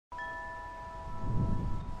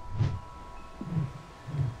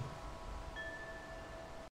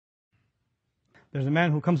There's a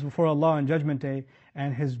man who comes before Allah on Judgment Day,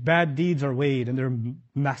 and his bad deeds are weighed, and they're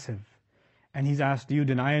massive. And he's asked, do you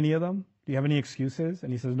deny any of them? Do you have any excuses?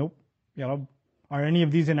 And he says, nope. Ya Rabb, are any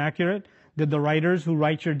of these inaccurate? Did the writers who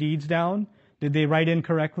write your deeds down, did they write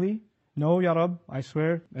incorrectly? No, Ya Rabb, I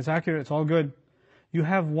swear, it's accurate, it's all good. You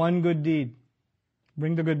have one good deed.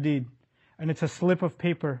 Bring the good deed. And it's a slip of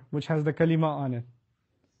paper which has the kalima on it.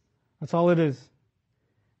 That's all it is.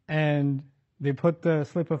 And they put the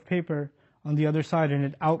slip of paper on the other side, and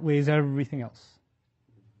it outweighs everything else.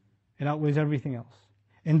 It outweighs everything else.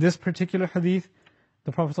 In this particular hadith,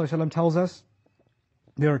 the Prophet ﷺ tells us,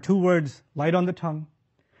 there are two words, light on the tongue,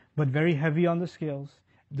 but very heavy on the scales.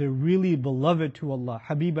 They're really beloved to Allah.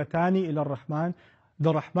 Habibatani ila Rahman.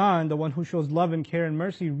 The Rahman, the one who shows love and care and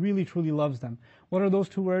mercy, really truly loves them. What are those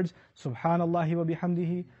two words? Subhanallahi wa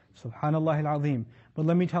bihamdihi, Subhanallah al-Azim. But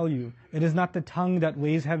let me tell you, it is not the tongue that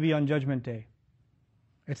weighs heavy on Judgment Day.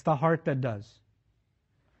 It's the heart that does.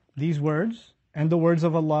 These words and the words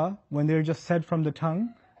of Allah, when they're just said from the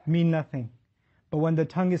tongue, mean nothing. But when the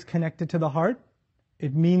tongue is connected to the heart,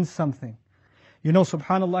 it means something. You know,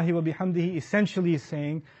 Subhanallah wa bihamdihi essentially is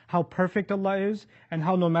saying how perfect Allah is, and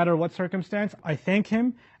how no matter what circumstance, I thank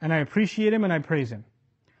Him, and I appreciate Him, and I praise Him.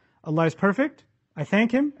 Allah is perfect, I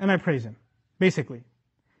thank Him, and I praise Him. Basically.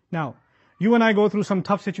 Now, you and I go through some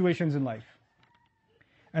tough situations in life.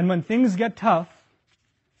 And when things get tough,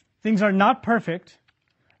 things are not perfect,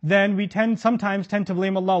 then we sometimes tend to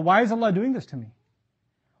blame Allah. Why is Allah doing this to me?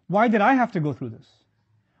 Why did I have to go through this?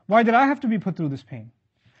 Why did I have to be put through this pain?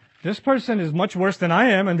 This person is much worse than I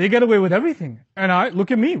am, and they get away with everything. And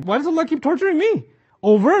look at me. Why does Allah keep torturing me?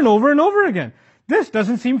 Over and over and over again. This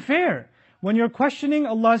doesn't seem fair. When you're questioning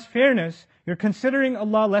Allah's fairness, you're considering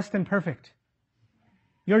Allah less than perfect.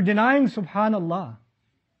 You're denying Subhanallah.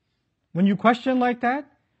 When you question like that,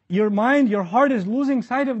 your mind, your heart is losing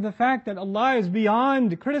sight of the fact that Allah is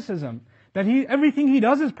beyond criticism. That everything He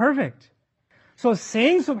does is perfect. So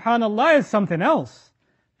saying Subhanallah is something else.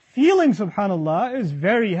 Feeling Subhanallah is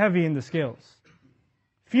very heavy in the scales.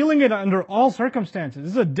 Feeling it under all circumstances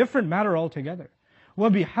is a different matter altogether.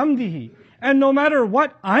 وَبِحَمْدِهِ. And no matter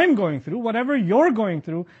what I'm going through, whatever you're going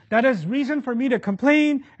through, that is reason for me to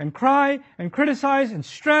complain and cry and criticize and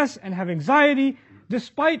stress and have anxiety.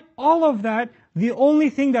 Despite all of that, the only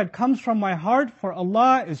thing that comes from my heart for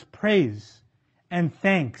Allah is praise and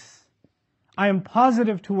thanks. I am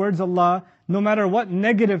positive towards Allah no matter what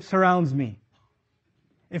negative surrounds me.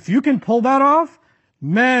 If you can pull that off,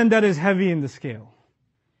 man, that is heavy in the scale.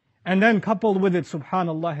 And then coupled with it,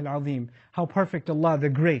 Subhanallah al-Azim, how perfect Allah the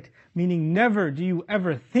Great. Meaning never do you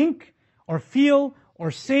ever think or feel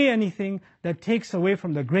or say anything that takes away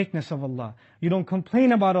from the greatness of Allah. You don't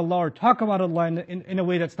complain about Allah or talk about Allah in a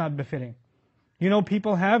way that's not befitting. You know,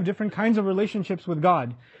 people have different kinds of relationships with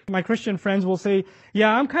God. My Christian friends will say,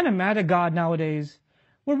 yeah, I'm kind of mad at God nowadays.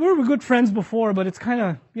 We were good friends before, but it's kind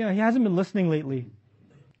of, He hasn't been listening lately.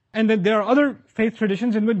 And then there are other faith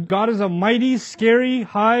traditions in which God is a mighty, scary,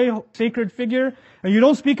 high, sacred figure, and you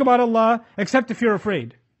don't speak about Allah except if you're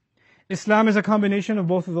afraid. Islam is a combination of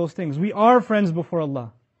both of those things. We are friends before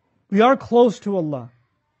Allah. We are close to Allah.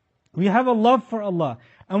 We have a love for Allah.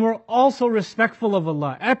 And we're also respectful of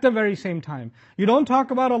Allah at the very same time. You don't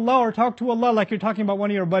talk about Allah or talk to Allah like you're talking about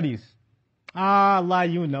one of your buddies. Allah,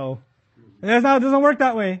 you know. It doesn't work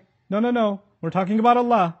that way. No. We're talking about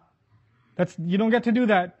Allah. You don't get to do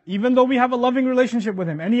that. Even though we have a loving relationship with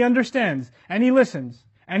Him, and He understands, and He listens,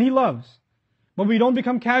 and He loves. But we don't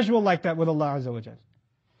become casual like that with Allah Azza wa Jal.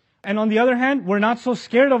 And on the other hand, we're not so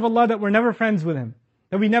scared of Allah that we're never friends with Him.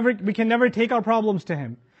 That we can never take our problems to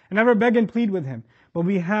Him, and never beg and plead with Him. But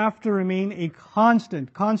we have to remain a constant.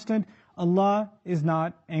 Allah is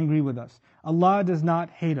not angry with us. Allah does not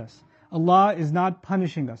hate us. Allah is not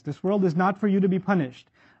punishing us. This world is not for you to be punished.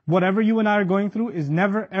 Whatever you and I are going through is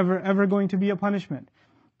never, ever going to be a punishment.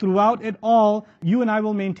 Throughout it all, you and I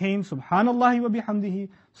will maintain Subhanallah wa bihamdihi,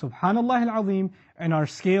 Subhanallah al-Azim, and our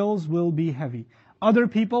scales will be heavy. Other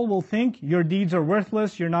people will think your deeds are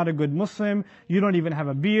worthless, you're not a good Muslim, you don't even have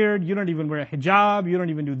a beard, you don't even wear a hijab, you don't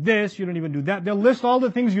even do this, you don't even do that. They'll list all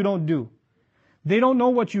the things you don't do. They don't know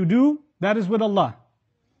what you do, that is with Allah.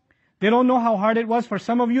 They don't know how hard it was for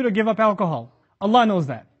some of you to give up alcohol. Allah knows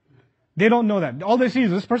that. They don't know that. All they see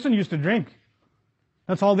is this person used to drink.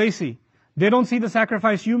 That's all they see. They don't see the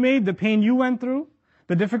sacrifice you made, the pain you went through,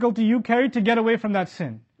 the difficulty you carried to get away from that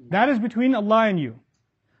sin. That is between Allah and you.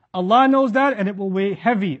 Allah knows that, and it will weigh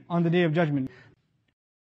heavy on the Day of Judgment.